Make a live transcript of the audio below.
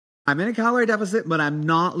I'm in a calorie deficit, but I'm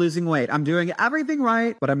not losing weight. I'm doing everything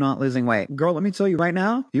right, but I'm not losing weight. Girl, let me tell you right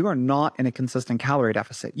now, you are not in a consistent calorie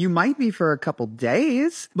deficit. You might be for a couple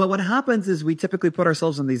days, but what happens is we typically put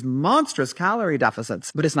ourselves in these monstrous calorie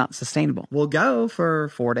deficits, but it's not sustainable. We'll go for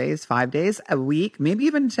 4 days, 5 days, a week, maybe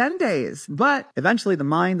even 10 days. But eventually the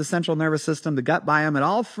mind, the central nervous system, the gut biome, it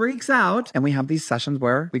all freaks out. And we have these sessions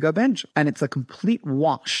where we go binge and it's a complete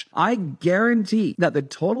wash. I guarantee that the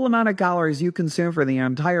total amount of calories you consume for the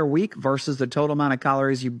entire week versus the total amount of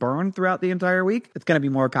calories you burn throughout the entire week, it's going to be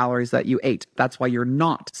more calories that you ate. That's why you're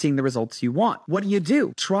not seeing the results you want. What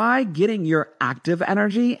do? Try getting your active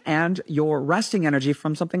energy and your resting energy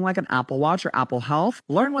from something like an Apple Watch or Apple Health.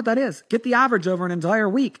 Learn what that is. Get the average over an entire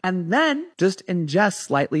week and then just ingest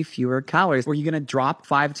slightly fewer calories. Were you going to drop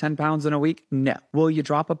 5-10 pounds in a week? No. Will you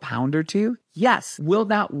drop a pound or two? Yes. Will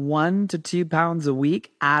that 1 to 2 pounds a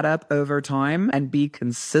week add up over time and be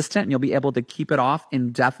consistent and you'll be able to keep it off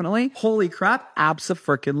indefinitely? Holy crap.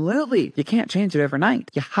 Abso-freaking-lutely. You can't change it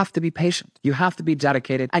overnight. You have to be patient. You have to be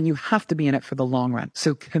dedicated and you have to be in it for the long run.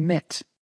 So commit.